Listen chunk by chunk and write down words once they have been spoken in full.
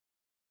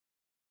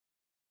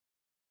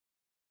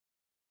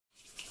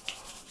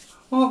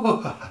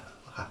It's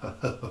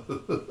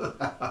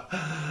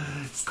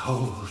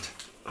cold.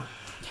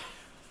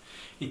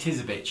 It is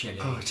a bit chilly.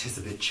 Oh, it is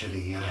a bit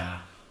chilly, Yeah.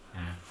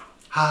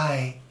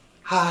 Hi,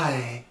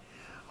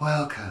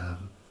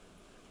 welcome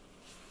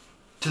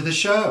to the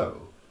show,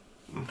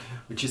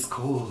 which is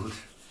called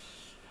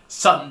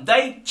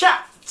Sunday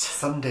Chat.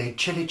 Sunday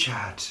Chilly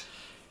Chat.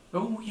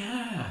 Oh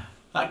yeah,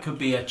 that could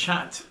be a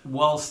chat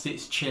whilst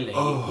it's chilly,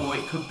 or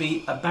it could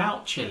be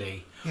about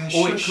chilly,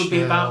 or it could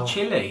be about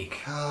chilly.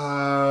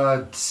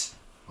 God,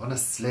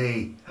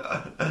 honestly,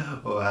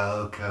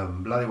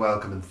 welcome, bloody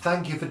welcome, and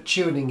thank you for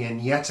tuning in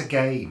yet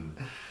again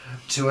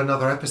to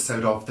another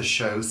episode of the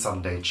show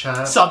Sunday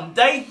Chat.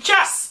 Sunday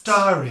Chat!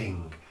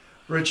 Starring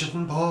Richard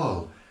and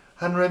Paul.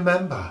 And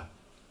remember,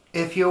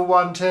 if you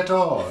want it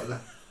all,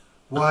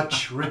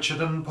 watch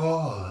Richard and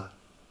Paul.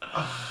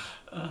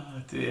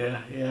 Oh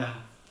dear, yeah.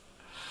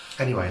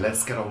 Anyway,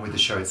 let's get on with the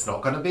show. It's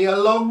not going to be a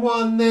long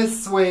one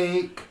this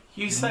week.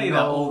 You say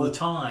that all the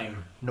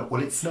time. No,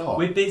 well, it's not.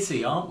 We're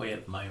busy, aren't we,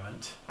 at the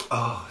moment?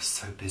 Oh,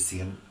 so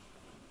busy, and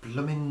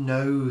blooming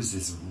nose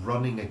is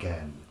running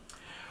again.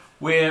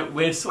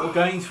 We're sort of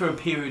going through a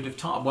period of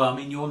time. Well, I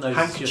mean, your nose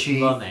is just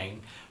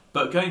running,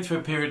 but going through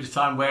a period of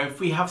time where if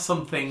we have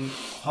something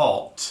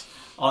hot,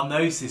 our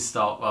noses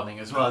start running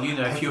as well. You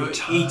know, if you're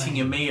eating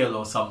a meal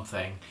or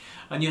something,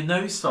 and your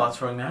nose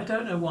starts running. I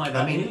don't know why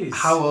that is.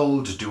 How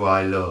old do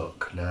I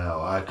look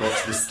now? I've got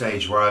to the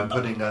stage where I'm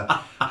putting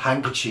a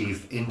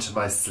handkerchief into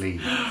my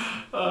sleeve.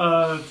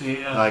 Oh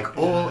dear. Like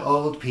all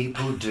old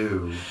people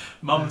do.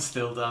 Mum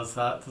still does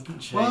that, doesn't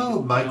she?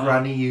 Well, my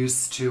granny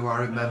used to.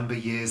 I remember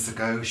years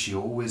ago, she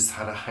always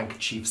had a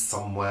handkerchief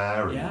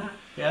somewhere. And,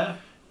 yeah.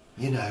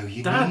 You know,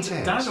 you need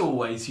it. Dad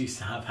always used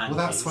to have handkerchiefs.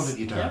 Well, that's one of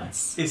your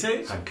dad's. Yeah. Is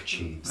it?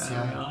 Handkerchiefs,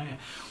 yeah.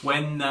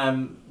 When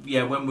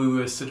we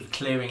were sort of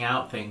clearing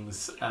out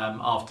things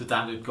after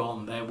Dad had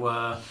gone, there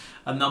were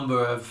a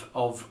number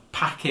of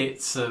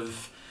packets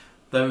of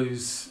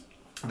those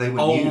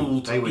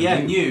old,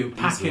 new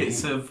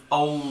packets of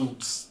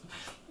old,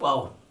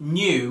 well,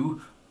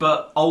 new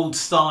but old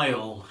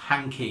style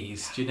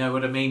hankies. Do you know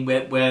what I mean?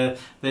 Where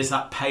there's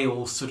that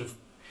pale sort of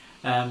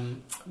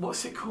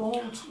what's it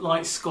called?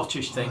 Like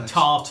Scottish thing,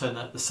 tartan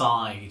at the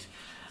side.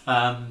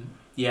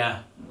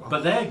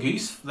 But they're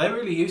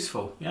really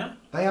useful. Yeah,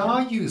 they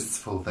are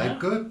useful. They're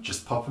good.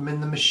 Just pop them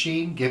in the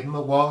machine, give them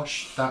a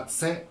wash.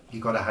 That's it.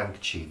 You got a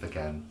handkerchief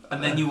again.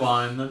 And then you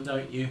iron them,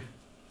 don't you?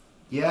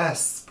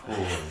 Yes,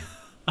 Paul.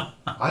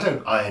 I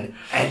don't iron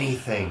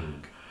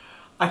anything.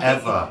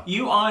 Ever.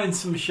 You ironed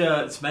some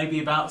shirts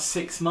maybe about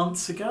 6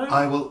 months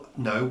ago?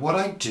 No, what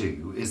I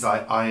do is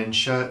I iron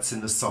shirts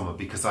in the summer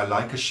because I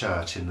like a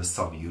shirt in the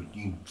summer.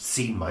 You've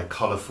seen my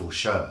colourful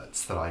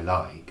shirts that I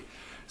like.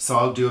 So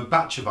I'll do a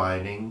batch of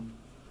ironing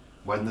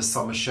when the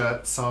summer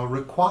shirts are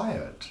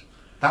required.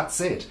 That's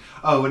it.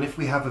 Oh, and if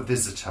we have a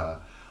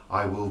visitor,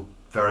 I will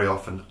very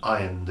often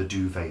iron the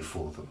duvet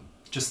for them,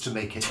 just to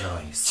make it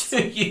nice.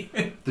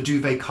 The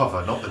duvet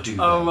cover, not the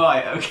duvet. Oh,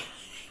 right, okay.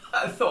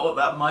 I thought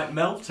that might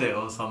melt it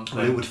or something.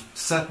 Well, it would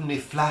certainly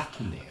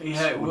flatten it.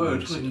 Yeah, it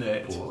would, wouldn't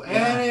it? Yeah.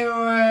 Anyway,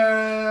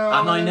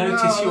 and I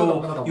notice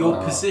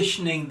you're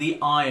positioning the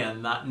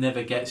iron that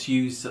never gets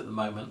used at the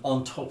moment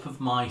on top of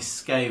my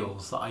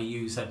scales that I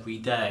use every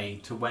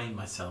day to weigh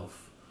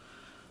myself.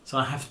 So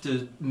I have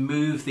to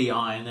move the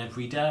iron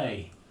every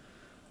day.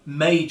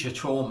 Major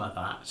trauma,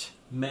 that.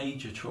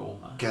 Major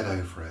trauma. Get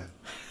over it.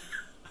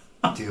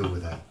 Deal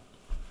with it.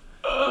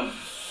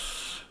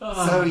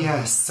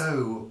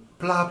 So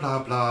blah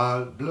blah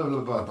blah blah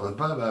blah blah blah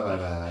blah blah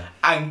blah.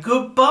 And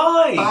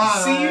goodbye.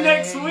 Bye. See you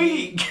next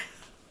week.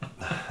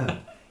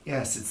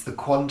 Yes, it's the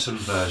quantum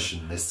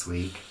version this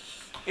week.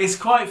 It's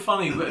quite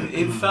funny, but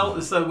it felt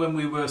as though when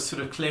we were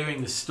sort of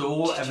clearing the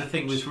store,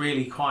 everything was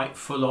really quite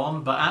full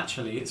on. But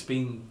actually, it's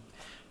been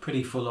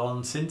pretty full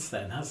on since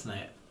then, hasn't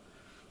it?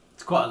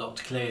 It's quite a lot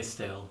to clear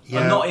still.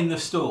 Yeah. Not in the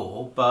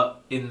store,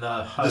 but in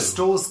the home. The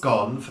store's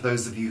gone, for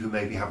those of you who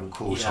maybe haven't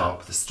caught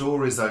up. The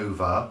store is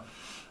over.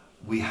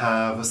 We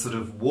have a sort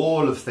of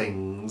wall of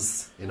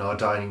things in our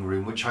dining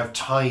room, which I've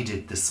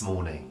tidied this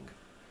morning.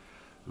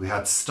 We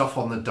had stuff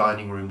on the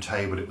dining room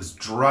table. It was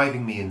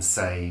driving me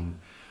insane.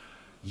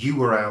 You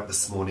were out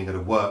this morning at a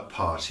work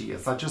party.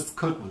 Yes, I just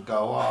couldn't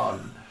go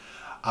on.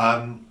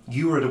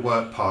 You were at a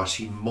work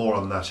party. More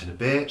on that in a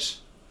bit.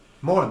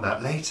 More on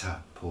that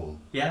later, Paul.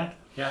 Yeah.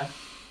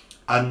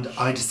 And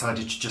I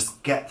decided to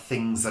just get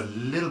things a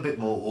little bit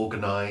more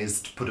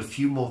organised, put a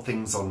few more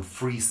things on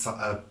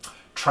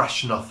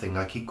trash nothing.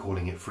 I keep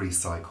calling it free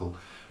cycle.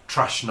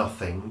 Trash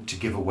nothing to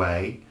give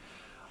away.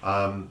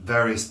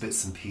 Various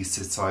bits and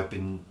pieces. So I've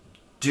been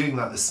doing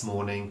that this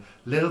morning.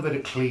 A little bit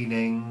of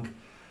cleaning,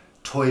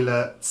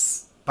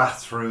 toilets,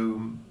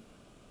 bathroom,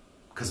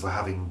 because we're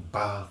having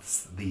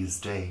baths these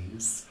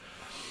days.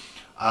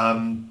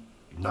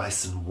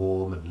 Nice and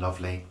warm and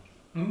lovely.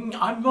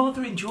 I'm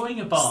rather enjoying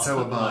a bath. So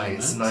at am the I. moment.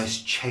 It's a nice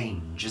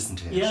change,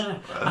 isn't it? Yeah,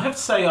 I have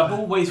to say I've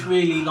always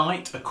really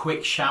liked a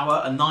quick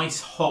shower, a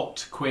nice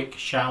hot quick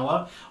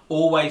shower.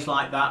 Always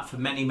like that for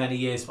many, many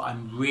years, but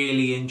I'm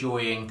really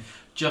enjoying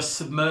just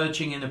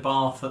submerging in a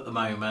bath at the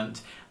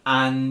moment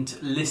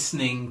and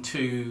listening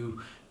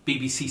to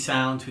BBC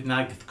Sounds with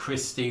Agatha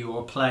Christie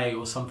or a play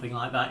or something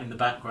like that in the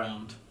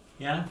background.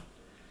 Yeah?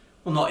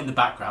 Well, not in the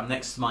background,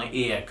 next to my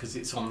ear because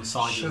it's on the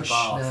side of the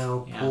bath.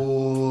 Now, yeah.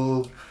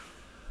 Paul.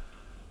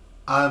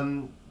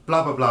 Blah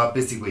blah blah,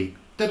 busy week.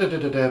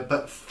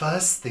 But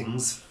first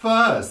things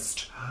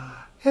first.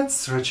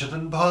 It's Richard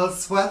and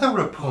Paul's weather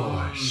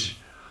report,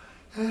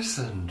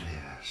 isn't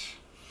it?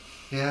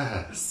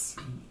 Yes.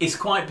 It's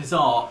quite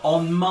bizarre.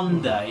 On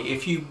Monday,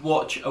 if you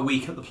watch A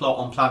Week at the Plot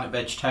on Planet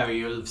Vegetaria,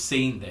 you'll have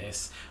seen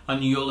this,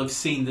 and you'll have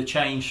seen the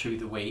change through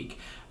the week.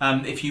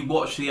 If you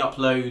watch the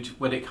upload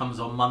when it comes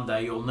on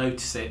Monday, you'll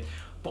notice it.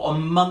 But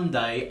on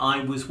Monday,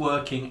 I was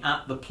working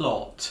at the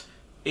plot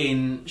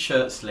in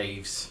shirt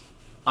sleeves.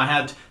 I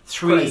had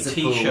 3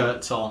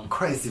 t-shirts on.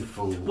 Crazy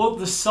fool. Well,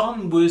 the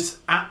sun was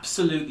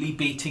absolutely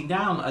beating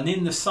down, and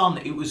in the sun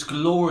it was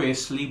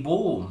gloriously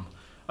warm.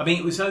 I mean,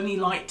 it was only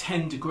like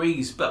 10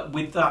 degrees, but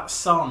with that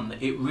sun,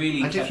 it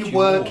really kept you warm. And if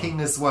you're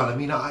working as well, I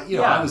mean,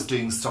 I was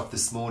doing stuff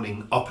this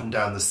morning, up and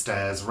down the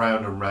stairs,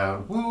 round and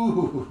round,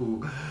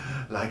 woo,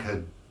 like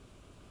a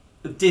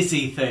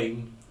dizzy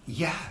thing.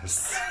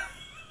 Yes.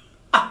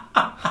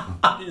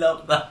 I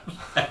love that.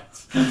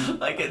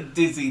 Like a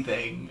dizzy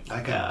thing.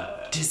 Like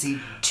a dizzy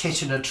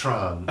tit in a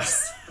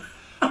trance.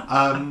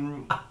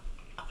 What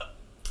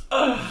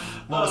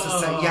was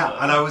I saying? Yeah,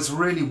 and I was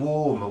really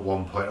warm at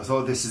one point. I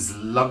thought this is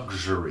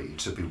luxury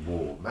to be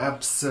warm.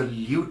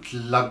 Absolute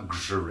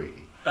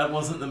luxury. That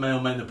wasn't the male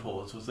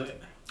menopause, was it?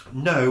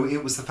 No,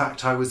 it was the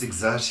fact I was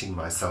exerting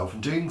myself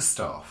and doing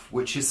stuff,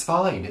 which is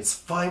fine. It's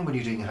fine when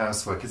you're doing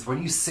housework. It's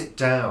when you sit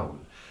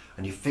down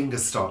and your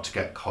fingers start to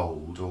get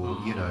cold, or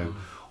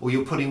or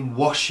you're putting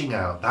washing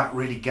out. That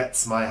really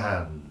gets my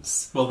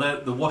hands. Well,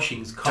 the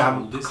washing's cold,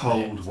 damp, isn't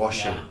cold it?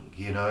 washing.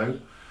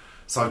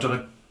 So I've done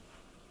a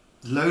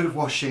load of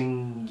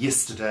washing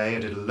yesterday. I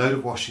did a load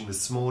of washing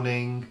this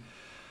morning.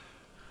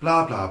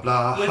 Blah blah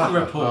blah. Weather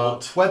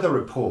report. Weather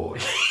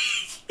report.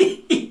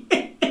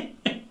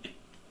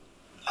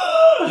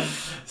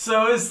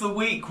 So as the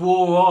week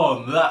wore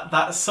on,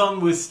 that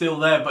sun was still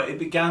there, but it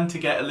began to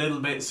get a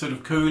little bit sort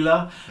of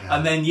cooler. Yeah.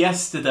 And then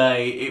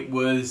yesterday it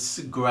was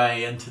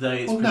grey, and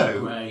today it's pretty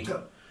grey.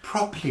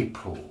 Properly,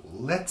 Paul.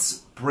 Let's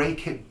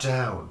break it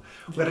down.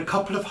 We had a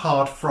couple of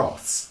hard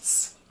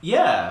frosts.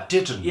 Yeah.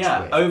 Didn't we?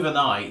 Yeah,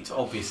 overnight,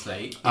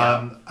 obviously.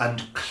 Yeah.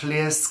 And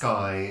clear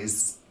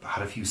skies.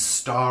 Had a few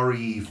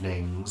starry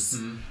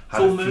evenings.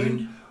 Full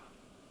moon.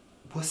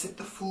 Was it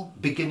the full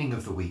beginning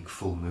of the week?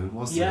 Full moon,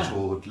 wasn't it?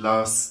 Or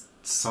last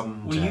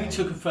Sunday? Well, you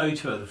took a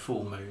photo of the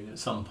full moon at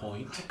some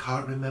point. I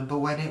can't remember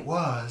when it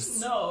was.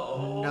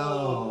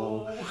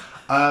 No.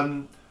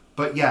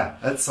 But yeah,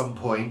 at some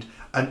point.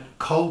 And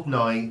cold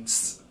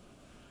nights,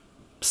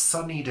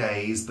 sunny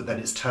days, but then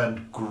it's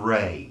turned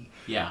grey.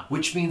 Yeah.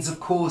 Which means, of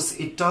course,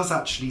 it does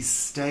actually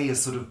stay a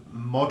sort of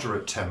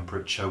moderate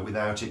temperature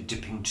without it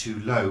dipping too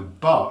low.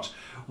 But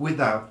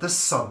without the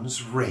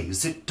sun's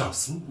rays, it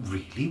doesn't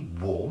really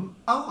warm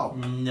up.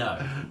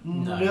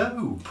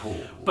 No,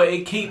 Paul. But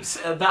it keeps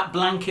that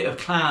blanket of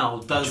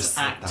cloud does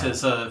act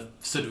as a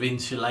sort of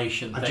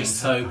insulation thing.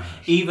 So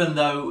even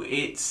though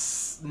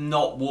it's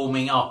not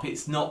warming up,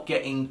 it's not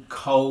getting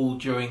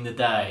cold during the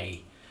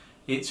day.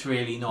 It's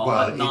really not.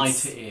 Well, at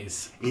night it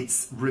is.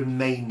 It's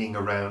remaining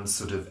around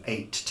sort of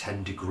 8 to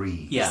 10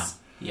 degrees. Yeah,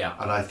 yeah.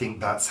 And I think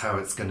that's how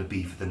it's going to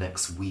be for the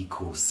next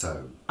week or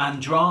so.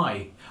 And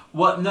dry.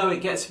 Well, no,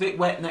 it gets a bit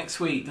wet next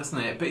week, doesn't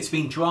it? But it's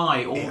been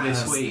dry all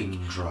this week.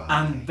 Been dry.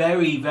 And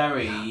very,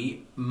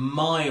 very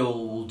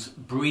mild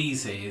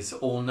breezes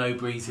or no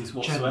breezes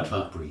whatsoever.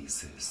 Gentle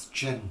breezes.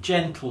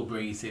 Gentle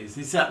breezes.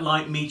 Is that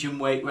like medium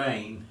weight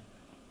rain?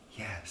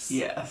 Yes.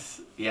 Yes,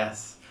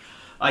 yes.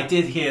 I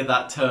did hear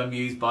that term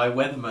used by a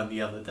weatherman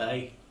the other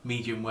day.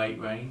 Medium weight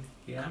rain.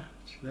 Yeah,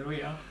 there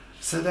we are.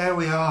 So there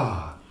we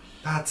are.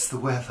 That's the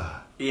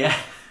weather. Yeah.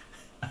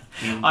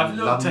 I've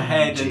looked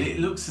ahead and it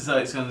looks as though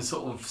it's going to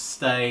sort of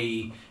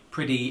stay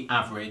pretty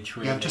average,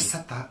 really. Yeah, I've just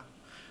said that.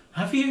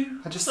 Have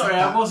you? I just Sorry, said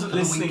that I wasn't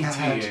listening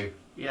to you.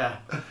 Yeah.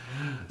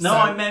 No,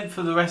 I meant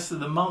for the rest of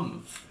the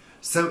month.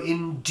 So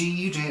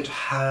indeed it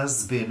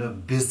has been a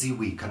busy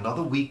week.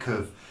 Another week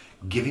of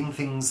giving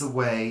things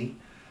away,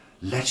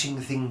 letting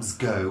things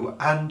go,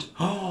 and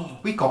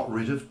we got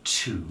rid of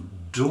 2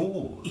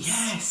 doors.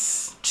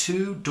 Yes.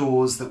 2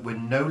 doors that we're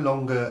no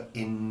longer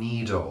in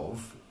need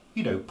of.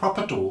 You know,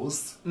 proper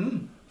doors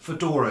for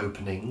door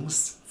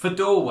openings. For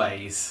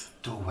doorways.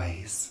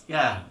 Doorways.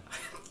 Yeah.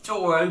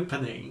 Door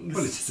openings.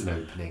 Well, it is an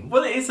opening.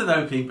 Well, it is an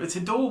opening, but it's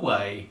a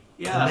doorway.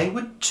 Yeah. And they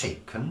were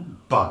taken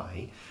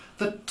by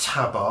the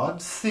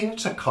Tabard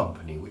Theatre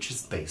Company, which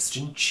is based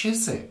in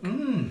Chiswick.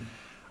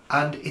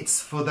 And it's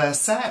for their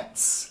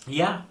sets.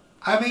 Yeah.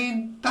 I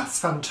mean, that's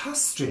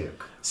fantastic.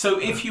 So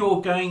if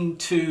you're going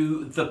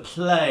to the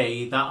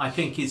play that I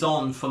think is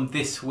on from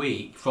this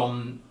week,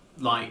 from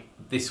like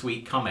this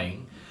week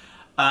coming,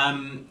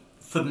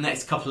 for the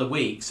next couple of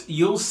weeks,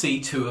 you'll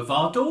see 2 of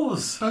our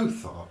doors.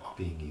 Both are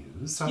being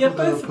used. I Yeah, thought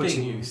they both were are being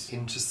putting used.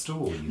 into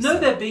store. No,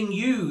 they're being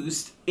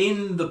used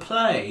in the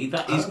play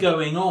that is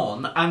going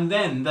on, and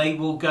then they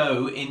will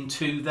go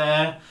into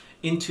their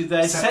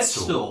set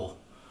store.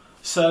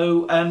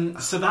 So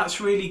so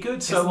that's really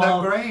good. So Isn't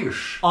that great?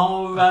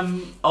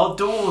 our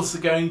doors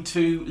are going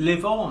to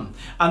live on,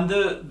 and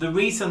the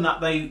reason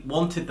that they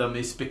wanted them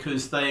is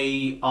because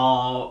they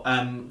are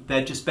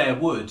they're just bare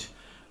wood,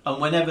 and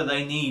whenever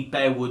they need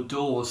bare wood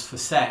doors for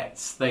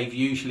sets, they've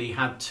usually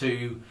had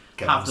to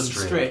have them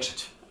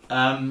stripped.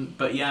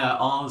 But yeah,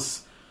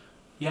 ours.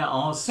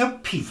 Now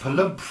people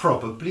are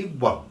probably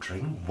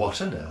wondering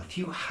what on earth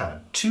you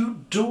had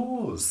 2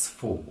 doors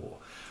for.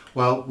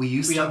 Well, we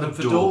used to have them a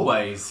for door.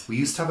 Doorways. We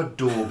used to have a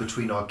door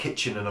between our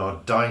kitchen and our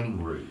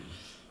dining room,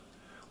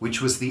 which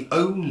was the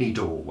only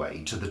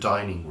doorway to the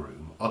dining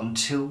room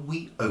until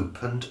we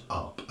opened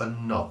up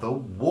another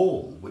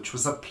wall, which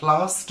was a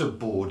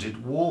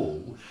plasterboarded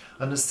wall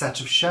and a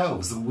set of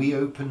shelves, and we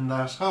opened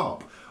that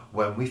up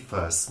when we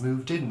first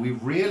moved in. We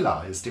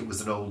realised it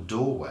was an old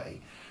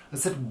doorway and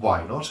said,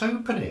 why not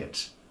open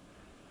it?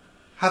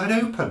 Have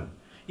it open.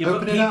 Yeah,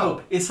 Open but it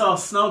up. it's our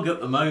snug at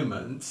the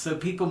moment, so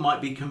people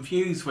might be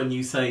confused when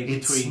you say between.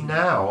 It's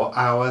now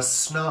our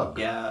snug.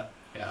 Yeah,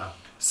 yeah.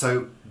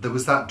 So there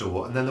was that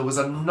door, and then there was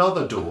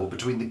another door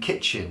between the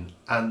kitchen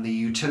and the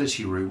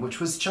utility room, which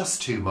was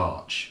just too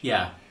much.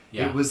 Yeah,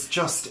 yeah. It was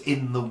just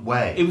in the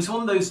way. It was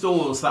one of those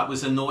doors that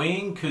was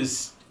annoying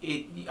because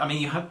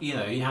you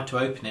had to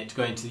open it to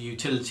go into the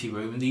utility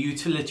room, and the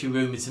utility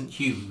room isn't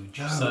huge.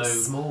 No, so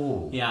it's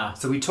small. Yeah.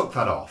 So we took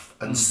that off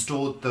and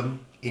stored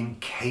them in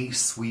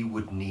case we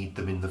would need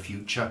them in the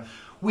future.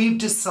 We've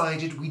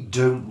decided we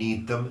don't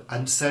need them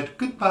and said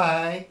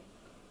goodbye.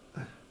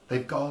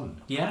 They've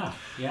gone. Yeah,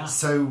 yeah.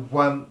 So,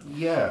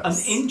 yeah.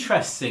 And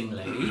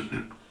interestingly,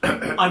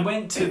 I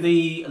went to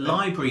the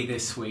library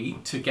this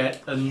week to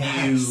get a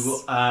new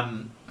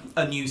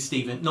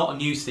Stephen, not a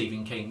new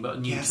Stephen King, but a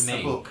new to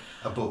me.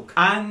 A book.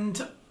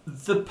 And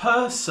the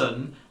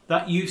person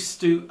that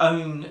used to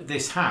own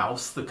this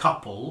house, the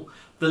couple,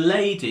 the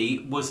lady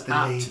was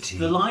at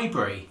the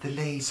library. The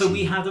lady. So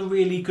we had a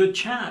really good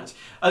chat.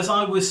 As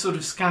I was sort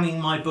of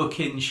scanning my book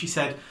in, she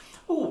said,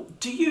 "Oh,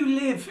 do you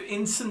live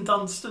in St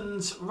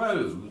Dunstan's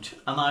Road?"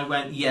 And I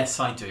went,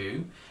 "Yes, I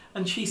do."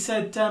 And she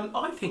said,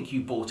 "I think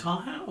you bought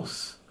our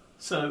house."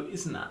 So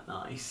isn't that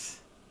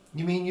nice?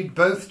 You mean you'd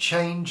both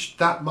changed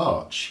that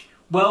much?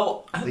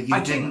 Well, that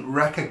you didn't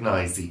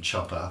recognise each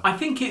other? I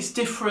think it's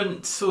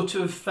different sort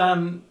of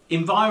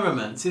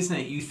environments, isn't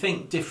it? You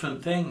think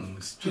different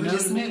things. Do you know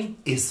what I mean?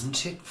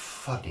 Isn't it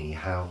funny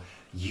how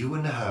you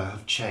and her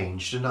have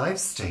changed and I've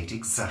stayed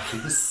exactly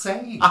the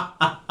same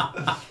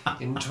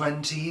in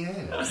 20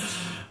 years?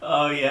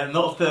 Oh yeah,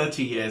 not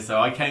 30 years though.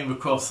 I came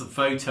across a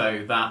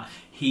photo that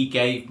he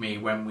gave me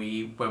when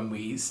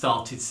we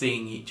started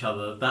seeing each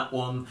other. That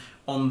one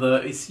on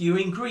it's you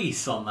in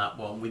Greece on that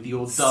one with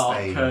your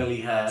dark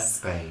curly hair.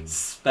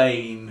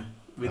 Spain.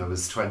 I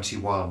was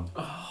 21.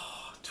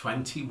 Oh,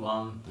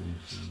 21.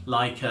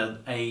 Like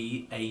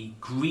a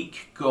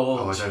Greek god.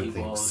 Oh, I don't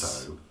think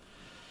so.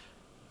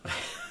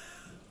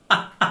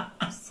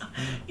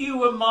 You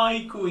were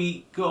my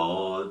Greek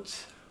god.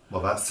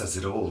 Well, that says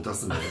it all,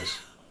 doesn't it?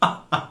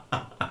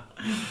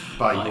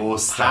 By like your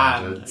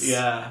standards.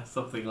 Yeah,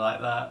 something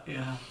like that,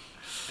 yeah.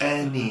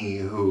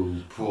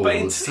 Anywho, Paul. But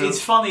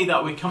it's funny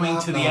that we're coming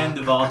to the end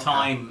of our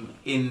time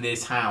in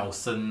this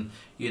house, and,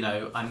 you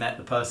know, I met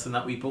the person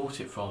that we bought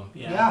it from.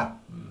 Yeah.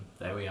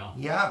 There we are.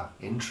 Yeah,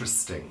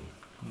 interesting.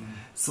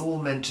 It's all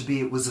meant to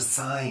be. It was a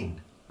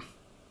sign.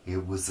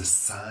 It was a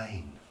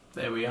sign.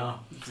 There we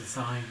are. It's a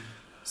sign.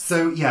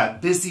 So, yeah,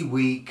 busy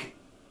week,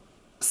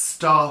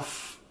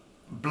 stuff,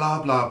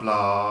 blah, blah,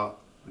 blah,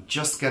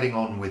 just getting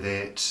on with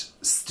it,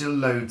 still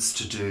loads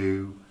to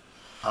do,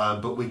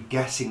 but we're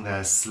getting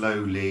there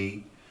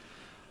slowly.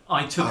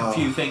 I took a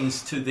few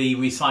things to the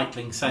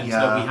recycling centre.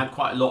 Yeah. We had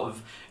quite a lot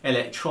of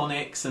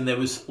electronics, and there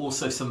was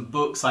also some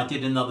books. I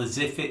did another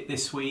Ziffit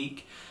this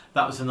week.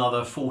 That was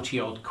another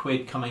 40-odd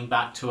quid coming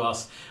back to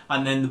us.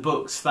 And then the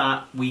books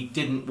that we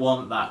didn't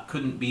want, that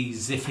couldn't be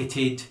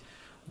Ziffited,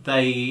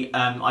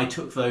 I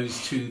took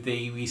those to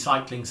the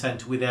recycling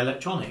centre with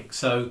electronics.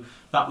 So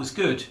that was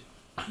good.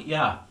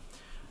 Yeah.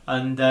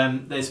 And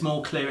there's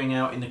more clearing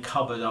out in the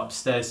cupboard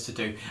upstairs to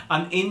do.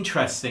 And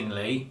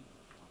interestingly,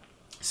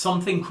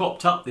 something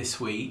cropped up this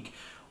week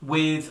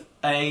with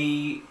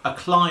a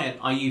client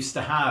I used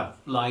to have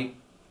like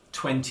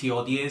 20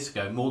 odd years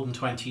ago, more than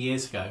 20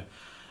 years ago.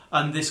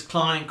 And this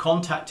client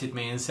contacted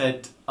me and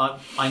said,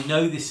 I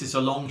know this is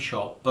a long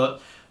shot,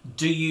 but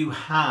do you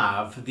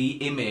have the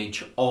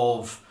image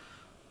of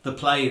the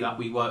play that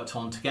we worked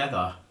on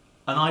together?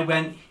 And I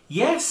went,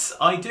 yes,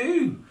 I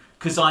do.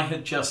 Because I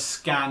had just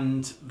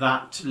scanned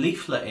that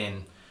leaflet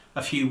in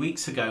a few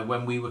weeks ago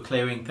when we were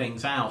clearing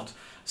things out.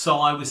 So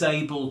I was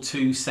able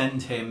to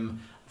send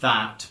him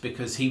that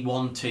because he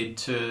wanted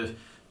to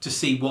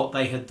see what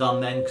they had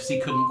done then, because he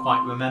couldn't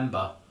quite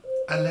remember.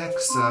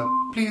 Alexa,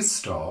 please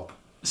stop.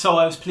 So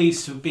I was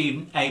pleased to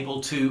be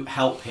able to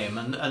help him,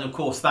 and of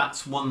course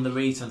that's one of the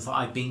reasons that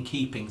I've been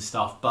keeping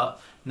stuff,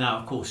 but now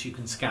of course you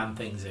can scan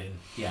things in.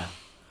 Yeah.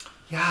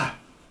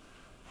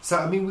 So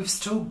I mean, we've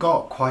still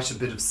got quite a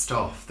bit of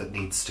stuff that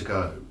needs to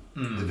go.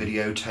 The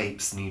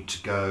videotapes need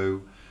to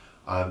go.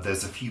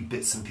 There's a few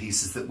bits and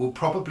pieces that we'll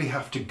probably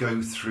have to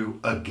go through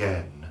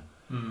again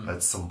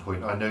at some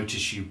point. I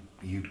noticed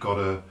you'd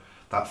got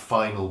that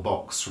final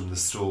box from the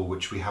store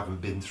which we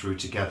haven't been through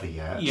together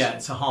yet. Yeah,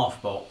 it's a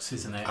half box,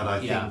 isn't it? And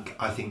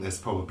I think there's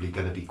probably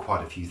going to be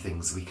quite a few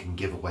things we can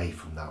give away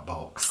from that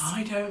box.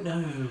 I don't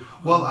know.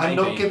 Well, I'm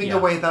not giving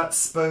away that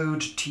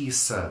Spode tea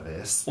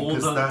service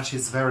because that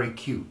is very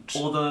cute.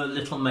 Or the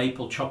little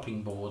maple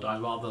chopping board. I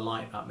rather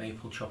like that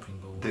maple chopping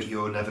board. That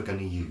you're never going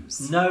to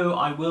use. No,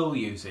 I will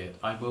use it.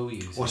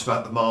 What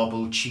about the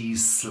marble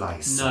cheese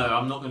slice? No,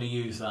 I'm not going to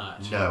use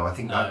that. No, I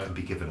think that can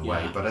be given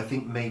away. But I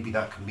think maybe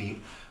that can be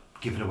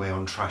given away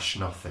on Trash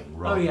Nothing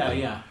rather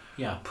than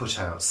put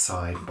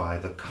outside by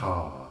the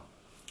car.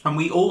 And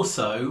we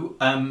also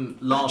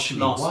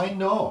why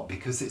not?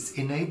 Because it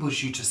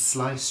enables you to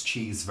slice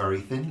cheese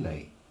very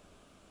thinly.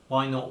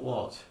 Why not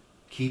what?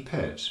 Keep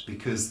it,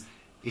 because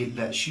it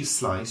lets you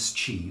slice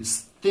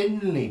cheese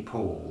thinly,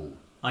 Paul.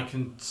 I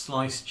can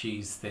slice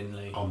cheese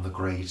thinly. On the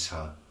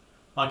grater.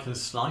 I can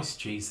slice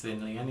cheese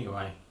thinly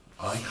anyway.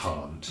 I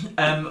can't.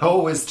 It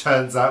always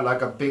turns out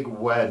like a big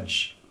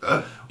wedge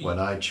when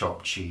I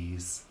chop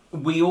cheese.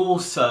 We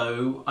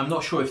also, I'm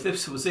not sure if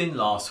this was in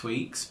last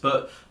week's,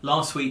 but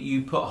last week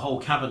you put a whole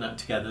cabinet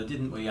together,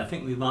 didn't we? I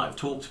think we might have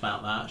talked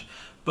about that.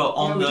 But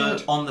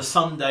on the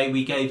Sunday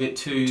we gave it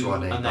to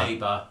a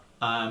neighbour.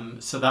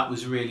 So that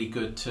was really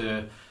good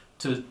to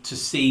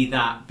see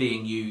that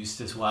being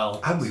used as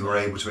well. And we were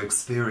able to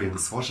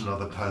experience what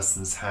another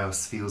person's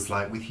house feels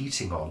like with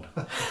heating on.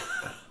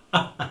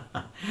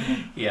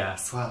 Yeah.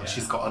 As well,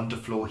 she's got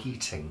underfloor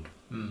heating.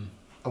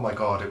 Oh my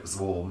God, it was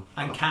warm.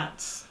 And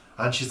cats.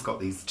 And she's got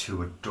these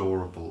two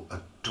adorable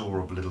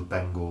little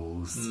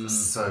Bengals.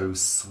 So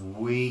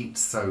sweet,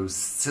 so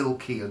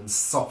silky and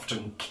soft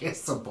and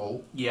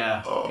kissable.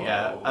 Yeah,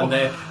 yeah. And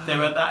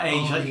they're at that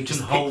age that you can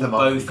hold them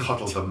both, up and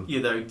cuddle them.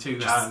 Two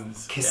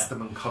hands. Kiss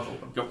them and cuddle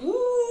them. Go,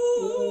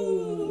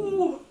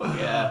 ooh!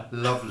 Yeah.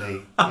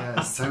 Lovely. Yeah,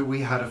 so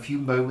we had a few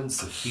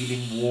moments of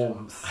feeling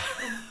warmth.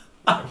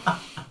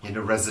 In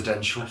a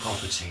residential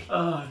property.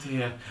 Oh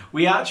dear.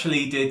 We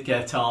actually did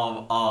get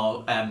our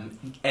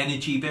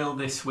energy bill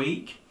this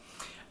week,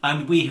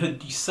 and we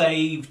had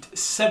saved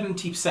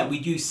 70%.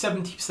 We'd used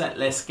 70%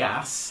 less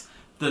gas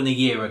than a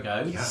year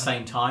ago at the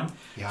same time.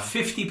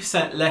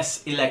 50%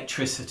 less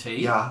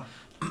electricity.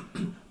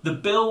 The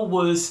bill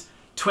was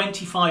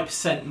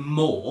 25%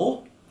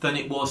 more than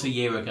it was a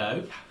year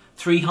ago,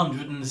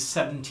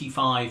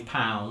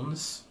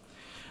 £375.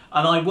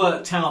 And I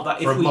worked out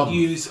that if we'd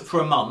use for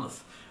a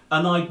month,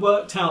 and I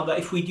worked out that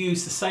if we'd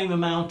used the same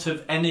amount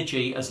of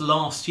energy as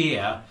last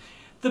year,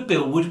 the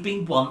bill would have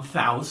been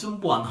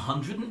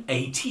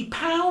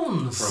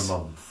 £1,180 for a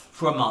month.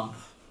 For a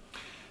month.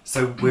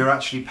 So we're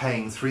actually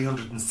paying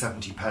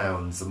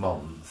 £370 a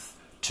month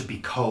to be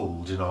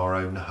cold in our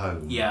own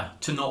home. Yeah,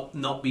 to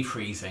not be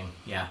freezing.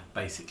 Yeah,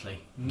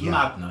 basically.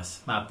 Yeah.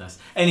 Madness.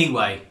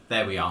 Anyway,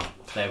 there we are.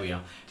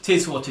 It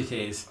is what it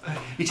is.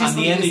 And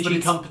the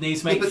energy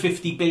companies make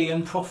 50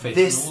 billion profit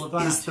and all of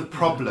that. This is the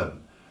problem.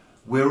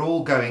 We're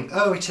all going,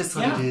 oh, it is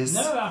what it is.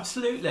 No,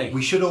 absolutely.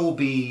 We should all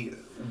be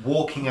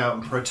walking out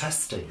and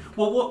protesting.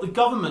 Well, what the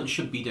government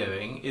should be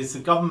doing is the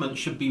government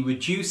should be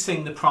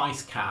reducing the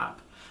price cap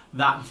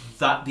that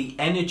the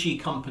energy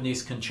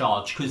companies can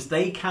charge, because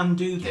they can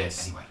do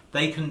this. Anyway.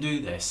 They can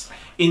do this.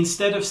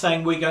 Instead of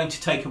saying we're going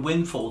to take a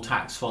windfall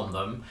tax from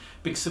them,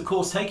 because of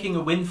course taking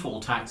a windfall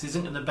tax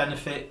isn't going to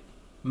benefit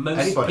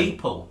most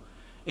people.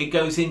 It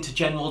goes into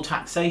general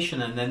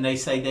taxation, and then they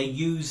say they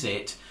use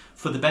it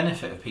for the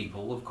benefit of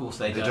people. Of course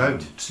they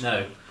don't.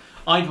 No.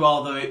 I'd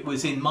rather it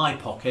was in my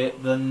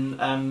pocket than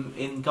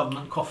in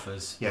government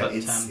coffers. Yeah, but,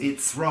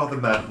 it's rather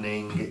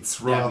maddening. It's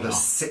rather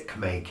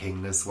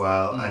sick-making as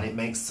well, and it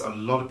makes a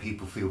lot of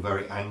people feel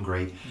very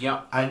angry.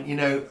 Yeah. And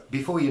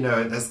before you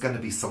know it, there's going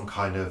to be some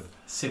kind of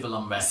civil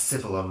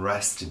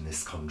unrest in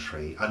this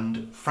country.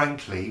 And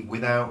frankly,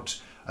 without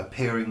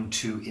appearing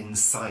to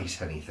incite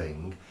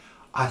anything,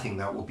 I think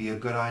that would be a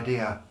good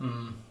idea.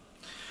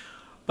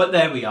 But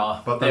there we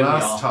are. But the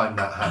last time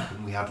that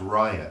happened, we had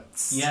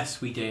riots. Yes,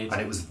 we did.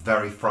 And it was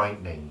very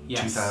frightening.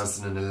 Yes.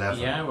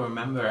 2011. Yeah, I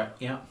remember it.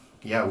 Yeah.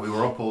 Yeah, we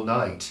were up all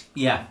night.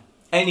 Yeah.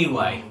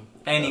 Anyway,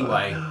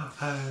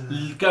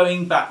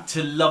 going back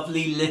to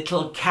lovely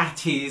little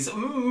catties.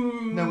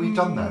 No, we've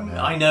done that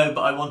now. I know,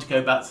 but I want to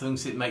go back to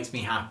things that makes me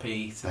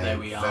happy. So there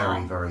we are.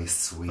 Very, very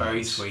sweet.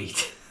 Very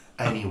sweet.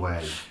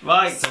 Anyway.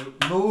 Right. So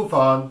move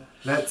on.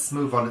 Let's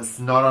move on. It's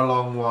not a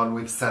long one.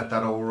 We've said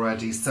that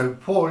already. So,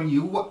 Paul,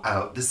 you were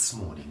out this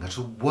morning at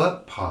a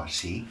work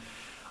party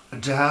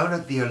down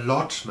at the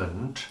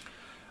allotment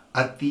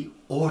at the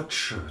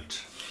orchard.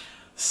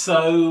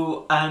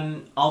 So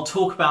I'll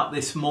talk about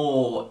this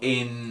more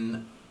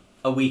in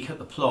a week at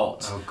the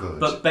plot. Oh, good.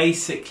 But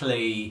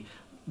basically,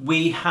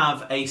 we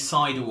have a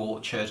cider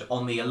orchard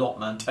on the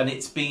allotment, and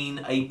it's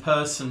been a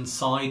person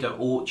cider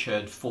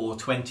orchard for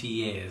 20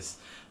 years.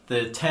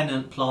 The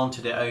tenant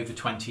planted it over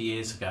 20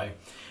 years ago,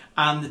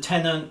 and the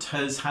tenant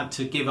has had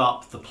to give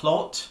up the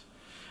plot,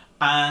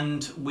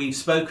 and we've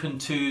spoken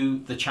to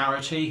the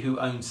charity who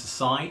owns the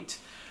site,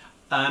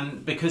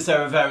 because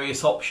there are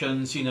various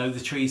options. You know, the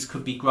trees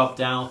could be grubbed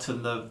out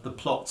and the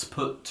plots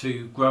put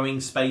to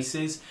growing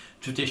spaces,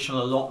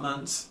 traditional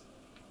allotments.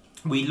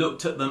 We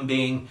looked at them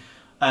being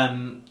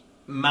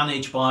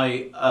managed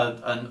by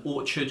an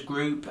orchard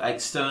group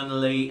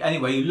externally.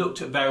 Anyway, you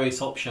looked at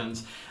various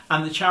options,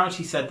 and the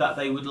charity said that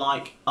they would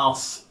like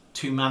us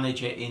to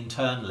manage it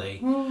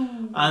internally.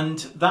 And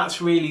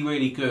that's really,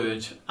 really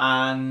good.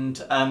 And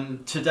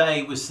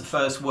today was the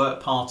first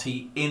work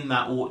party in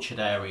that orchard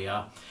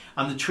area,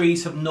 and the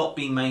trees have not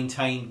been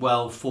maintained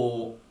well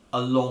for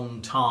a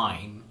long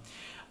time.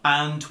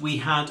 And we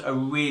had a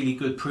really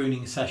good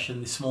pruning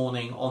session this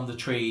morning on the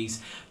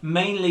trees,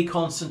 mainly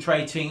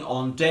concentrating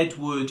on dead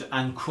wood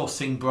and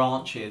crossing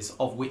branches,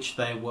 of which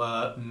there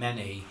were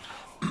many.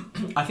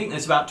 I think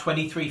there's about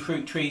 23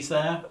 fruit trees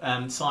there,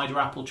 cider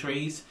apple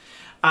trees.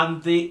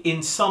 And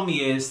in some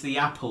years, the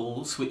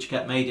apples, which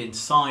get made into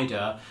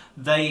cider,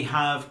 they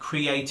have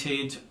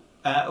created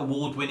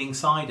award-winning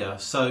cider.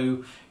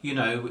 So, you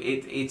know,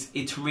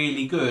 it's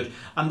really good.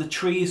 And the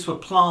trees were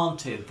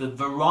planted, the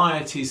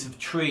varieties of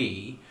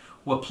tree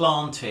were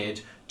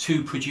planted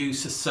to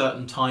produce a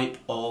certain type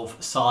of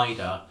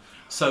cider.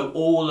 So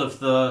all of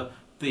the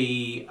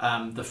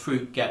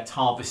fruit gets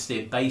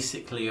harvested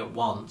basically at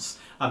once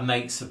and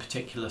makes a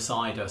particular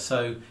cider.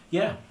 So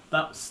yeah,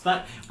 that's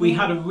that. We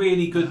had a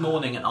really good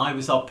morning, and I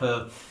was up.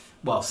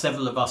 Well,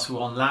 several of us were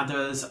on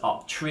ladders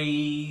up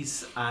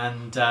trees,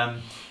 and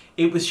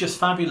it was just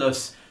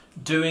fabulous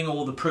doing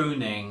all the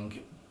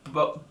pruning,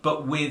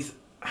 but with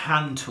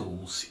hand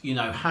tools, you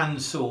know, hand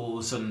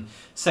saws and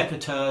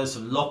secateurs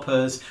and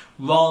loppers,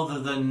 rather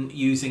than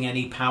using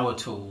any power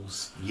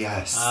tools.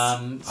 Yes, so,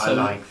 I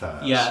like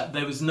that. Yeah,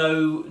 there was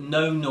no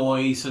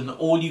noise, and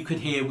all you could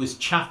hear was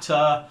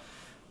chatter,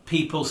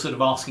 people sort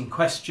of asking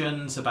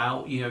questions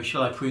about, you know,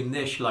 shall I prune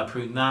this, shall I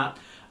prune that?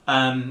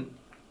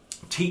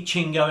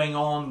 Teaching going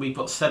on. We've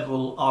got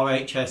several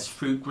RHS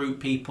fruit group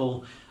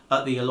people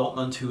at the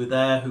allotment who were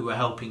there, who were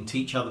helping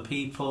teach other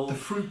people. The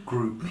fruit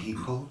group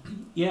people?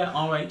 Yeah,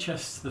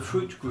 RHS, the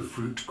fruit group. The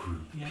fruit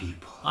group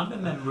people. I'm a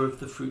member of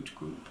the fruit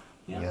group.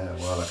 Yeah,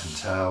 well, I can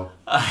tell.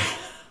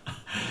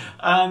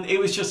 And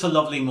it was just a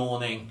lovely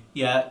morning.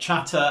 Yeah,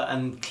 chatter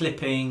and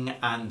clipping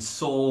and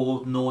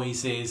saw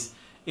noises.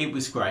 It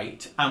was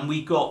great. And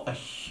we got a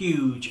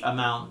huge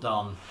amount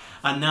done.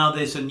 And now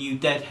there's a new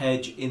dead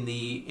hedge in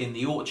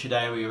the orchard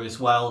area as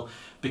well,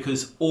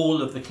 because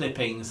all of the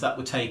clippings that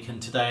were taken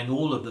today and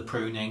all of the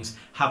prunings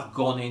have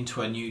gone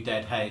into a new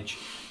dead hedge,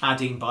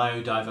 adding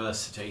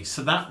biodiversity.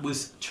 So that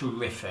was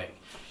terrific.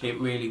 It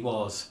really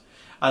was.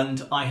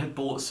 And I had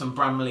bought some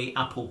Bramley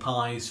apple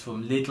pies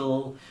from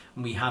Lidl,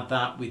 and we had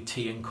that with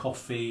tea and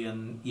coffee,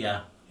 and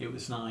yeah, it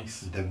was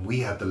nice. And then we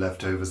had the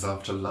leftovers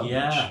after lunch.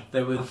 Yeah,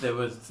 there were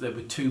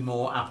 2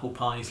 more apple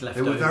pies left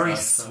over. They were very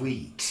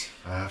sweet,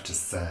 I have to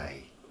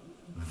say.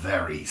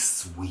 Very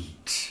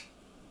sweet.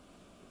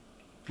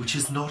 Which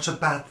is not a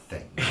bad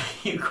thing.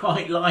 You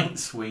quite like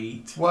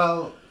sweet.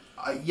 Well,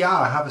 yeah,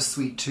 I have a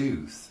sweet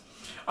tooth.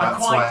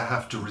 That's why I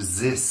have to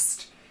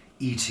resist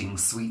eating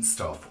sweet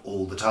stuff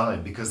all the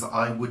time, because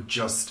I would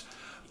just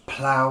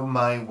plough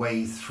my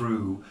way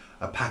through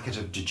a packet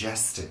of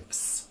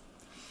digestives,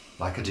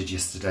 like I did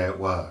yesterday at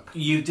work.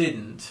 You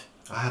didn't?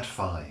 I had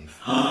 5.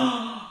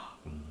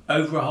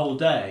 Over a whole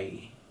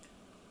day?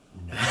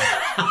 No.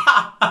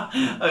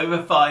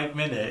 Over 5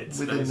 minutes?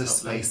 Within the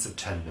space of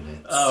 10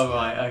 minutes. Oh,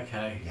 right,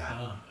 okay. Yeah.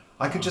 Oh.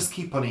 I could just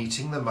keep on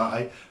eating them.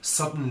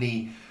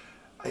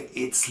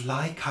 It's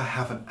like I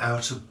have an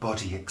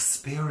out-of-body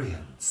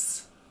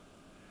experience.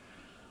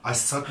 I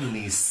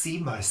suddenly see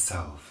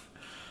myself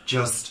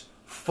just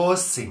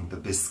forcing the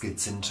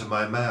biscuits into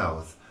my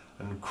mouth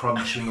and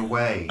crunching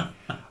away.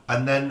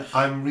 And then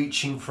I'm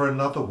reaching for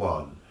another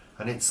one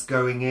and it's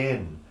going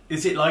in.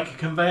 Is it like a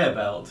conveyor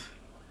belt?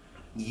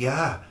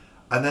 Yeah.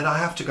 And then I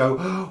have to go,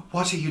 oh,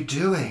 what are you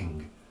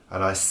doing?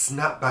 And I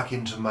snap back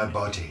into my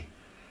body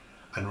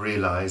and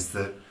realise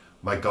that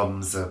my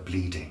gums are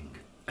bleeding.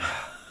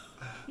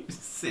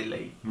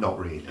 Silly. Not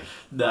really.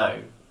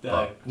 No.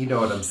 But you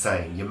know what I'm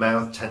saying. Your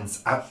mouth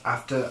tends,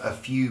 after a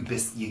few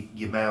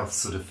your mouth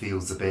sort of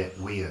feels a bit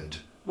weird.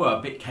 Well,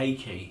 a bit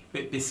cakey, a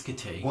bit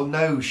biscuity. Well,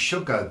 no,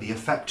 sugar, the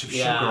effect of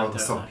sugar on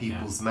some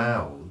people's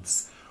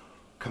mouths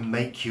can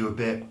make you a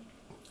bit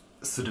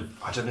sort of,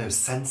 I don't know,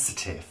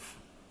 sensitive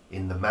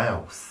in the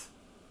mouth.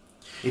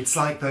 It's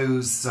like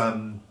those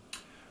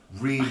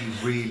really,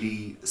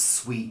 really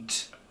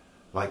sweet,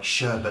 like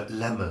sherbet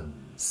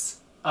lemons.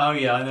 Oh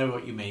yeah, I know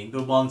what you mean.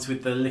 The ones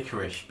with the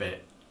licorice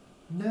bit.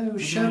 No,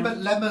 sherbet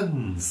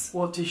lemons.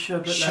 What is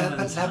sherbet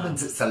lemons? Sherbet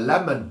lemons. It's a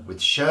lemon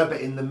with sherbet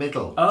in the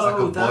middle. Oh, it's like a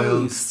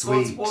boiled those.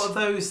 sweet. What are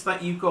those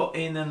that you got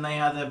in and they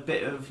had a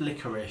bit of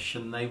licorice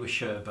and they were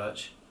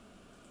sherbet?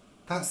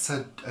 That's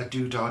a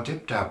doodah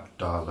dib dab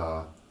da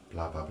la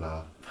blah blah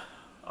blah.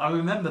 I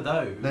remember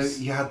those. No,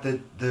 you had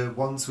the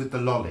ones with the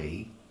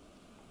lolly,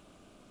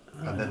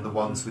 and then the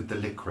ones with the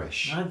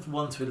licorice. I had the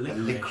ones with licorice.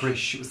 The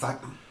licorice. It was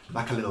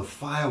like a little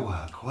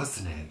firework,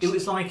 wasn't it? It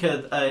was like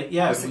a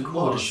What's it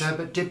called? A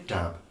sherbet dib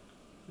dab.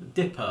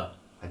 Dipper.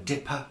 A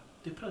dipper.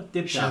 Dipper.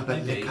 Dib dab.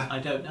 Sherbet Maybe. liquor. I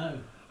don't know.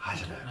 I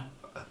don't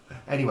know.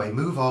 Anyway,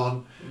 move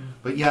on.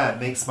 But yeah, it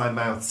makes my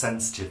mouth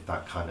sensitive,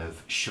 that kind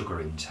of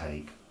sugar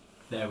intake.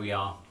 There we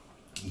are.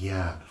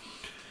 Yeah.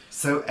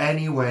 So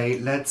anyway,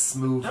 let's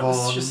move on. That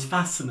was just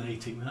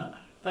fascinating, that.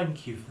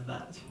 Thank you for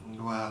that.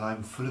 Well,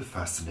 I'm full of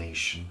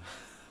fascination.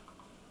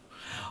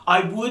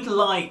 I would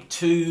like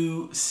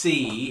to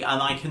see,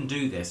 and I can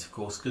do this, of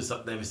course, because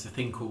there is a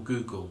thing called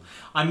Google.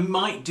 I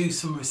might do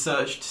some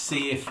research to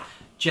see if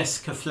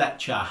Jessica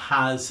Fletcher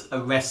has a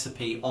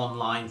recipe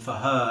online for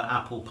her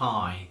apple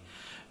pie.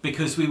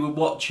 Because we were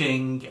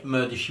watching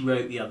Murder, She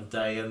Wrote the other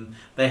day, and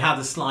they had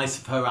a slice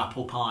of her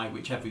apple pie,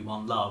 which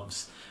everyone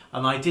loves.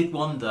 And I did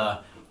wonder,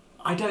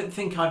 I don't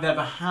think I've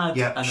ever had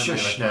an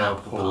American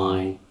apple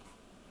pie.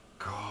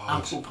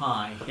 God. Apple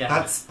pie, yeah.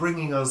 That's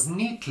bringing us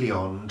neatly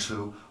on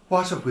to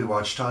what have we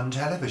watched on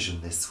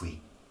television this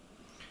week?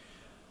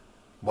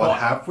 What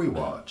have we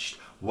watched?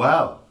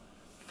 Well,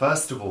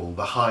 first of all,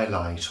 the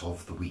highlight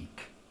of the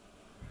week.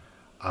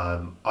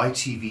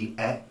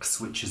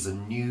 ITVX, which is a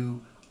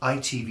new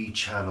ITV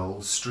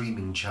channel,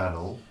 streaming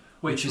channel.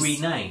 Which is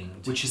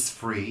renamed. Which is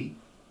free.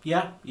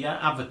 Yeah,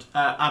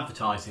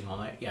 advertising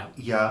on it, yeah.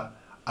 Yeah.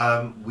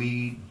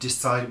 We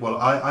decided, well,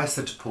 I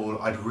said to Paul,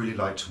 I'd really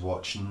like to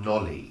watch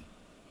Nolly.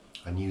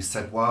 And you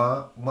said,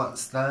 what?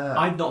 What's that?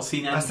 I've not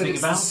seen anything about it. I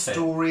said, it's the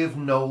story of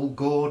Noel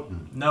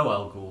Gordon.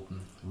 Noel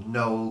Gordon.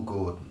 Noel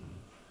Gordon.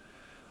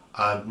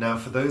 Now,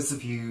 for those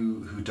of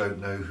you who don't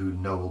know who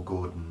Noel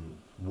Gordon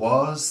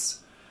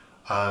was,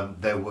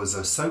 there was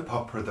a soap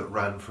opera that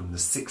ran from the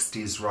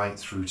 60s right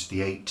through to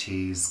the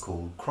 80s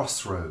called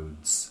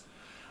Crossroads.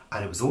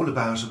 And it was all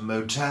about a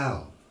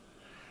motel.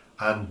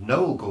 And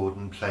Noel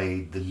Gordon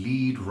played the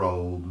lead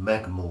role,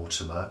 Meg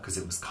Mortimer, because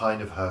it was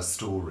kind of her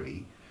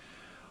story.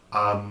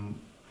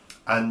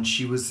 And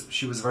she was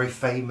very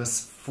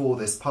famous for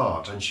this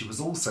part, and she was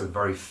also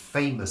very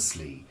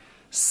famously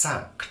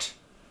sacked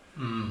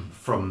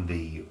from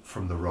the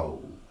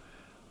role.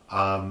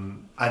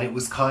 And it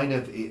was kind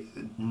of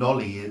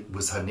Nolly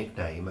was her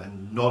nickname,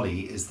 and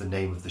Nolly is the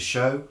name of the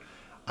show,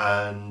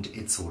 and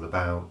it's all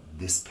about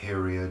this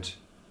period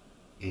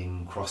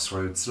in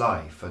Crossroads'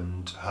 life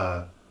and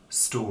her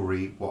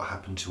story, what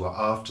happened to her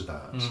after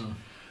that.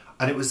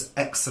 And it was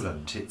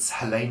excellent. It's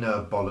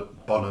Helena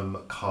Bonham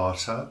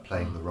Carter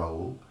playing the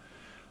role.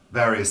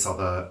 Various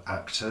other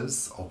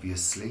actors,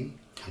 obviously.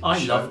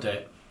 I loved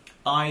it.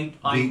 I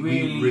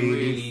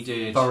really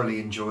did. Thoroughly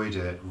enjoyed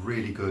it.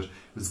 Really good.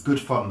 It was good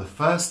fun. The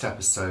first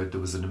episode,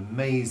 there was an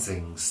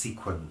amazing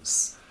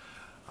sequence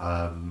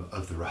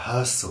of the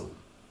rehearsal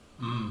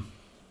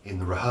in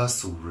the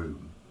rehearsal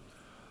room.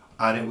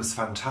 And it was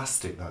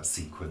fantastic, that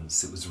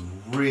sequence. It was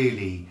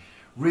really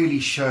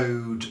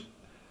showed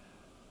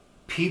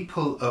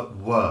people at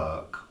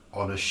work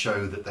on a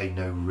show that they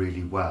know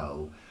really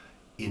well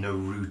in a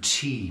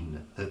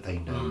routine that they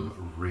know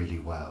really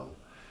well,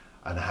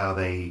 and how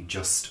they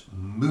just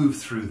move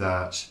through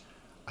that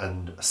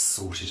and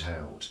sort it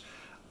out.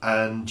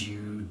 And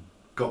you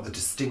got the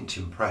distinct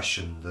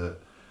impression that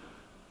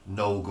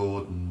Noel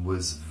Gordon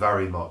was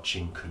very much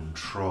in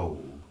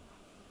control.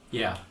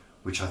 Yeah.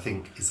 Which I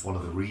think is one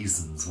of the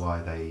reasons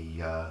why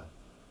they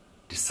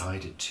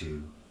decided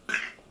to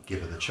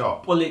give her the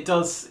chop. Well, it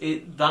does.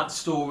 That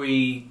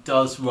story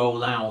does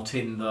roll out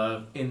in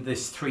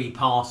this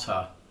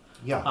three-parter.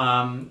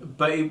 Yeah.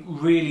 But it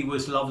really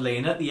was lovely,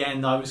 and at the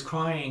end, I was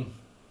crying.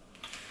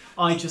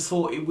 I just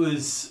thought it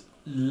was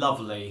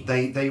lovely.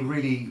 They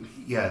really,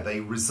 they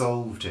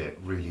resolved it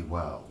really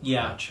well.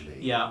 Yeah.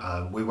 Actually.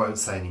 Yeah. We won't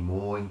say any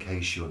more in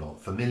case you're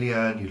not familiar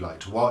and you'd like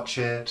to watch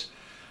it.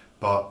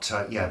 But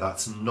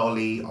that's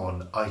Nolly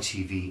on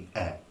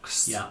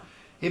ITVX. Yeah.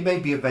 It may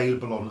be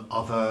available on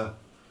other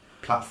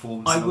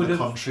platforms in other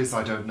countries,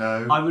 I don't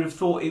know. I would have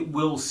thought it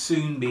will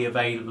soon be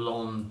available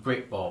on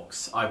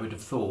BritBox, I would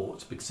have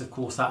thought, because of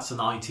course that's an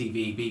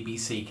ITV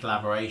BBC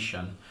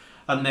collaboration.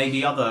 And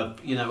maybe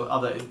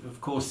of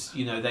course,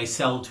 they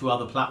sell to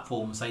other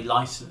platforms, they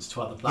license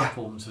to other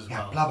platforms as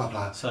well. Blah, blah,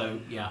 blah. So,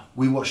 yeah.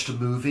 We watched a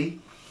movie,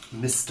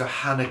 Mr.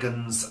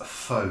 Hannigan's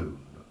Phone,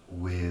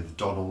 with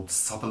Donald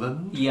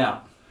Sutherland. Yeah.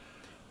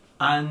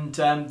 And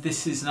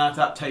this is an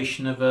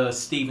adaptation of a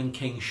Stephen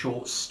King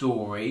short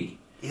story.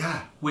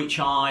 Yeah. Which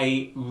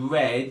I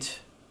read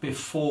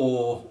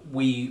before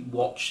we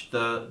watched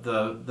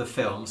the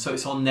film. So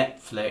it's on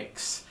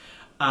Netflix.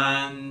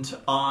 And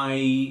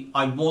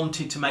I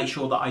wanted to make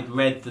sure that I'd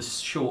read the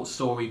short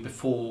story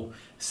before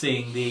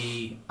seeing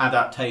the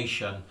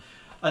adaptation.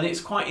 And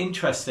it's quite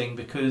interesting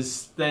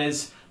because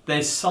there's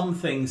there's some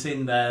things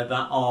in there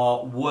that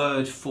are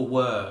word for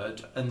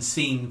word and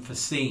scene for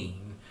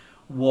scene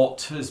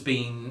what has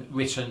been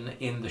written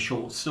in the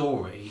short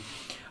story,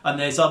 and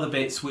there's other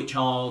bits which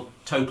are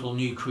total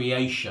new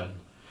creation.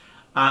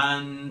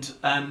 And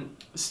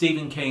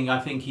Stephen King, I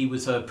think he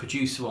was a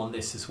producer on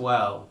this as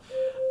well.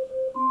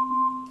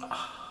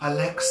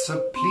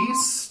 Alexa,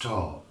 please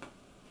stop.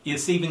 Yeah,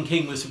 Stephen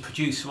King was a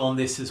producer on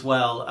this as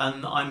well,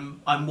 and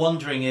I'm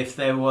wondering if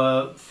there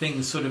were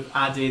things sort of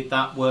added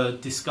that were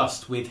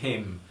discussed with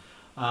him.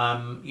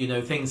 You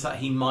know, things that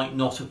he might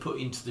not have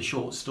put into the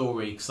short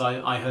story, because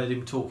I heard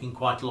him talking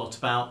quite a lot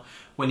about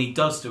when he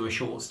does do a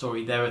short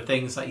story, there are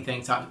things that he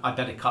thinks I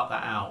better cut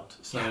that out.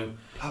 So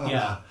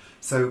yeah.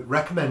 So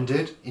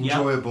recommended,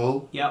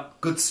 enjoyable,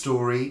 good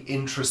story,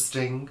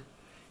 interesting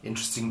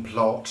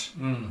plot.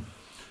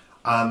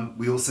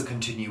 We also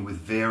continue with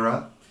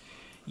Vera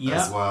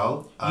as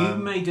well. You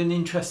made an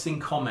interesting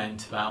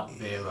comment about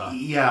Vera.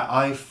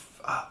 Yeah,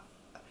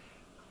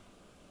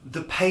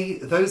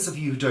 those of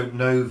you who don't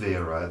know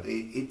Vera,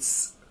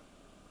 it's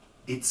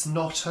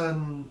not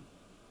a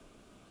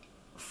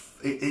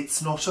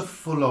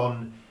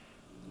full-on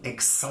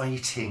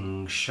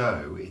exciting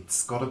show.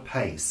 It's got a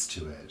pace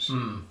to it,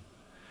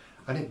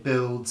 and it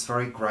builds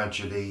very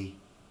gradually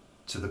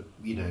to the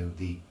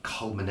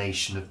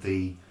culmination of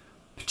the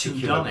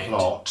particular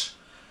plot.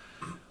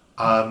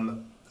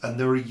 And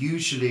there are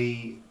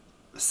usually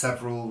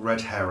several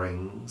red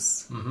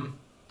herrings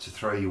to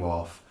throw you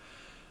off.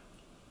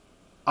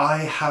 I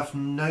have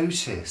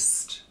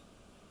noticed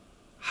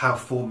how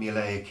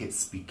formulaic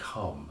it's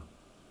become.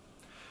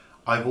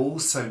 I've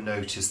also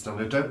noticed, and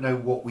I don't know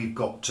what we've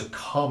got to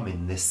come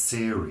in this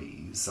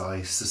series,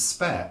 I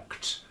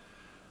suspect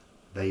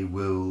they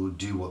will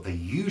do what they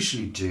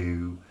usually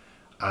do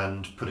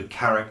and put a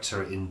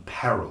character in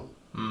peril.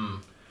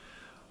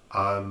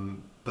 But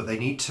they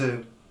need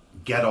to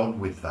get on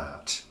with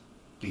that,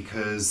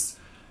 because,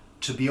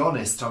 to be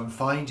honest, I'm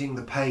finding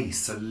the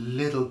pace a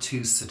little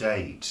too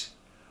sedate.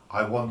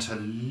 I want a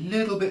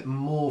little bit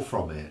more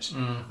from it.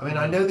 I mean,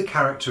 I know the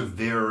character of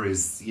Vera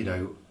is,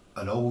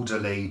 an older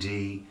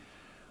lady,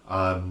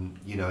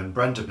 and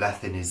Brenda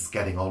Blethyn is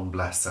getting on,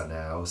 bless her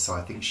now, so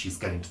I think she's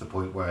getting to the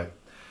point where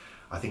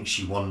I think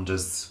she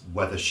wonders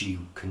whether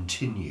she'll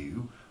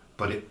continue,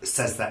 but it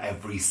says that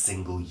every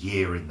single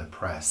year in the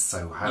press,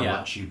 so how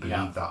much you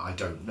believe that, I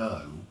don't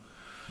know.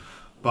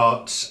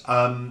 But,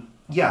 sometimes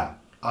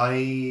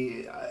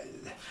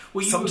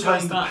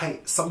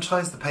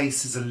the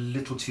pace is a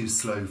little too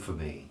slow for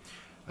me,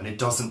 and it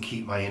doesn't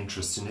keep my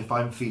interest, and if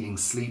I'm feeling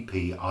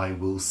sleepy, I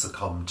will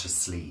succumb to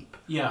sleep.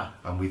 Yeah.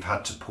 And we've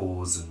had to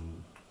pause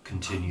and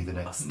continue the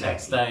next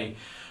day.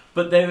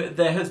 But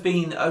there has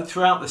been,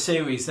 throughout the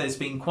series, there's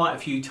been quite a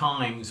few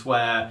times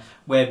where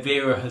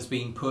Vera has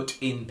been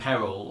put in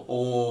peril,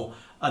 or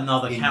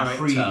another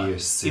character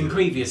in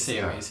previous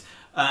series.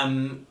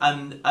 And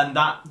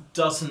that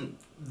doesn't,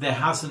 there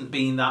hasn't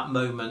been that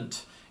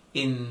moment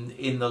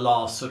in the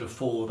last sort of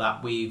 4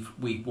 that we've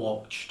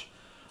watched.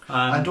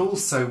 And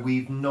also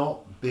we've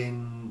not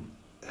been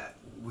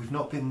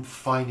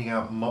finding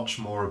out much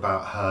more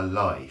about her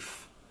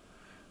life.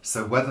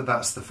 So whether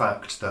that's the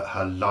fact that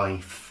her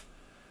life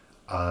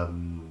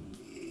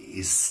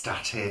is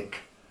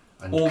static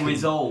and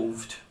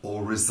resolved,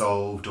 or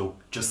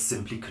just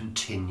simply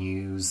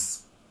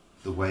continues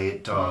the way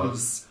it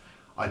does.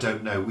 I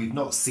don't know. We've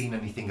not seen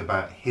anything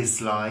about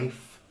his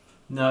life.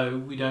 No,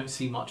 we don't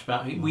see much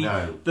about him.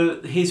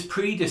 His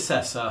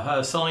predecessor, her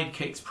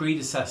sidekick's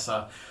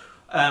predecessor,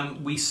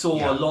 we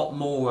saw a lot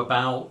more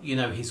about,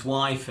 his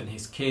wife and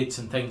his kids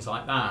and things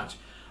like that.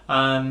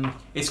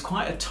 It's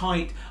quite a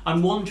tight...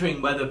 I'm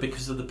wondering whether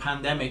because of the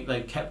pandemic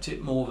they've kept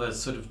it more of a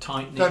sort of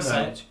tight-knit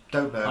set.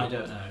 Don't know. I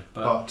don't know.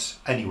 But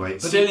anyway...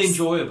 Still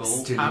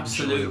enjoyable.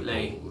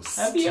 Absolutely.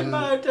 Have you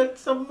murdered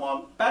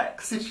someone,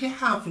 Bex? If you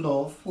have,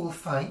 love, we'll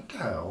find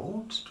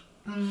out.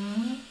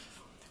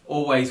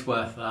 Always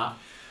worth that.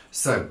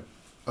 So,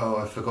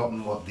 I've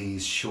forgotten what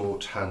these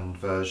shorthand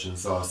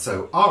versions are.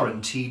 So,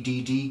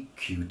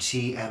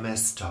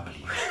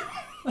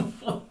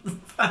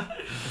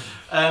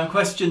 RNTDDQTMSW.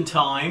 Question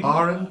time.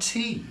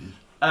 R&T.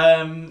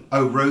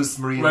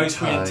 Rosemary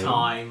and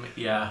Thyme.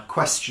 Yeah.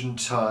 Question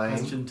time.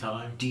 Question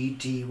time.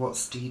 DD.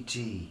 What's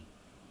DD?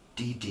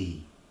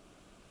 DD.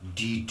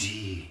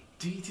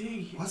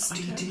 What's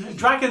DD?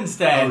 Dragon's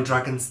Den. Oh,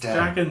 Dragon's Den.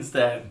 Dragon's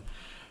Den.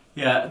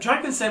 Yeah,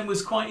 Dragon's Den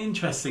was quite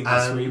interesting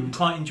this week. We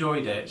quite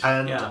enjoyed it.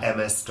 And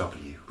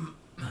MSW.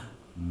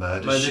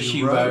 Murder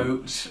She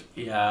Wrote.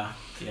 Yeah.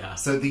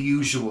 So the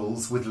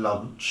usuals with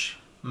lunch,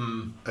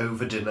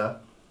 over dinner.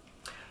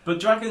 But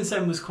Dragon's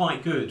Den was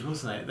quite good,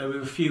 wasn't it? There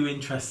were a few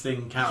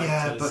interesting characters.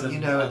 Yeah, but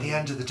at the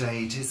end of the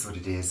day, it is what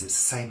it is. It's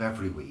the same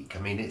every week. I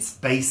mean, it's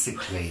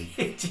basically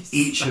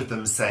each of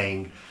them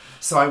saying,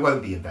 so I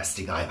won't be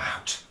investing, I'm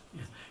out.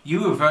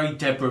 You were very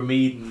Deborah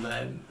Meaden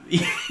then.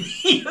 In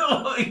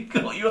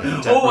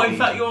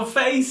fact, your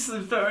face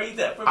was very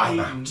Deborah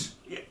Meaden.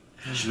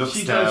 She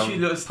looks down,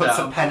 puts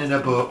a pen in her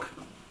book.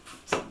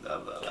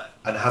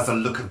 and has a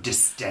look of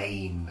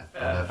disdain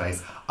on her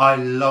face. I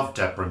love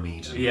Deborah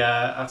Meaden.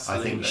 Yeah,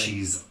 absolutely. I think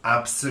she's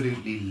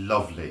absolutely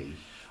lovely.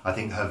 I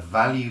think her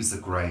values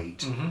are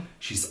great.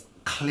 She's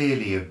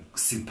clearly a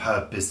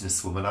superb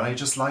businesswoman, and I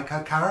just like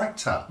her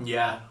character.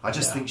 Yeah. I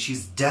just think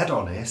she's dead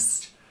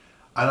honest,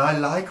 and I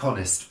like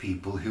honest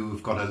people who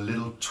have got a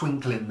little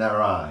twinkle in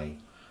their eye.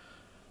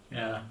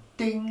 Yeah.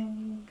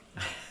 Ding!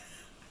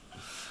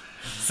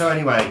 So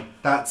anyway,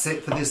 that's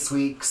it for this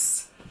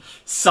week's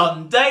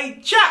Sunday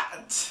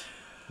Chat!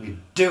 We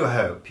do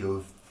hope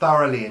you've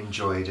thoroughly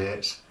enjoyed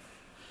it.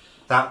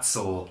 That's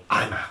all.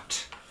 I'm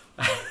out.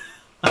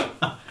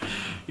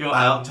 You're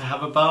out to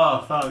have a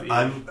bath, aren't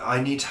you?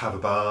 I need to have a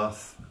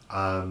bath.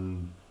 I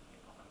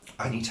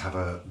need to have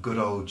a good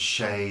old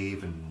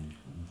shave and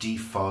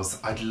defuzz.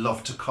 I'd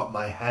love to cut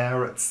my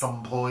hair at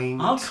some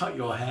point. I'll cut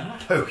your hair.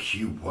 No,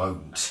 you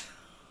won't.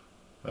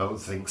 I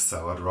don't think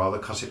so. I'd rather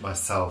cut it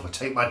myself. I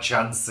take my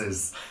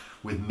chances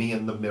with me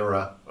and the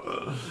mirror.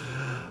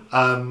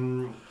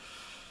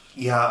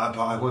 Yeah,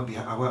 but I won't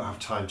have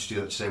time to do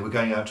that today. We're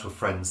going out to a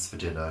friend's for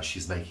dinner.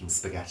 She's making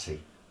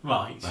spaghetti.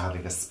 Right. We're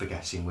having a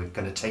spaghetti and we're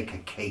going to take a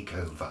cake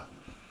over.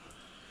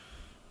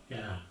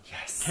 Yeah.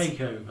 Yes. Cake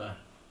over.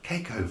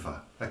 Cake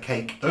over. A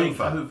cake Cake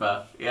over.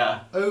 over.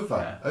 Yeah.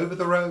 Over. Yeah. Over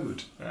the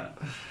road. Yeah.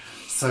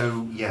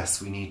 So,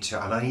 yes, we need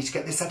to... And I need to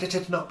get this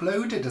edited and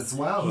uploaded as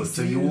well.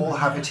 So do, you all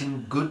have it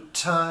in good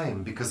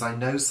time. Because I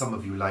know some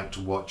of you like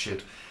to watch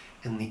it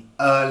in the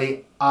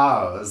early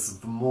hours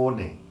of the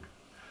morning.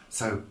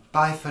 So,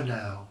 bye for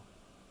now.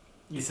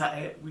 Is that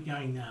it? We're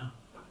going now.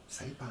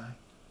 Say bye.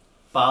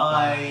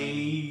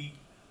 Bye.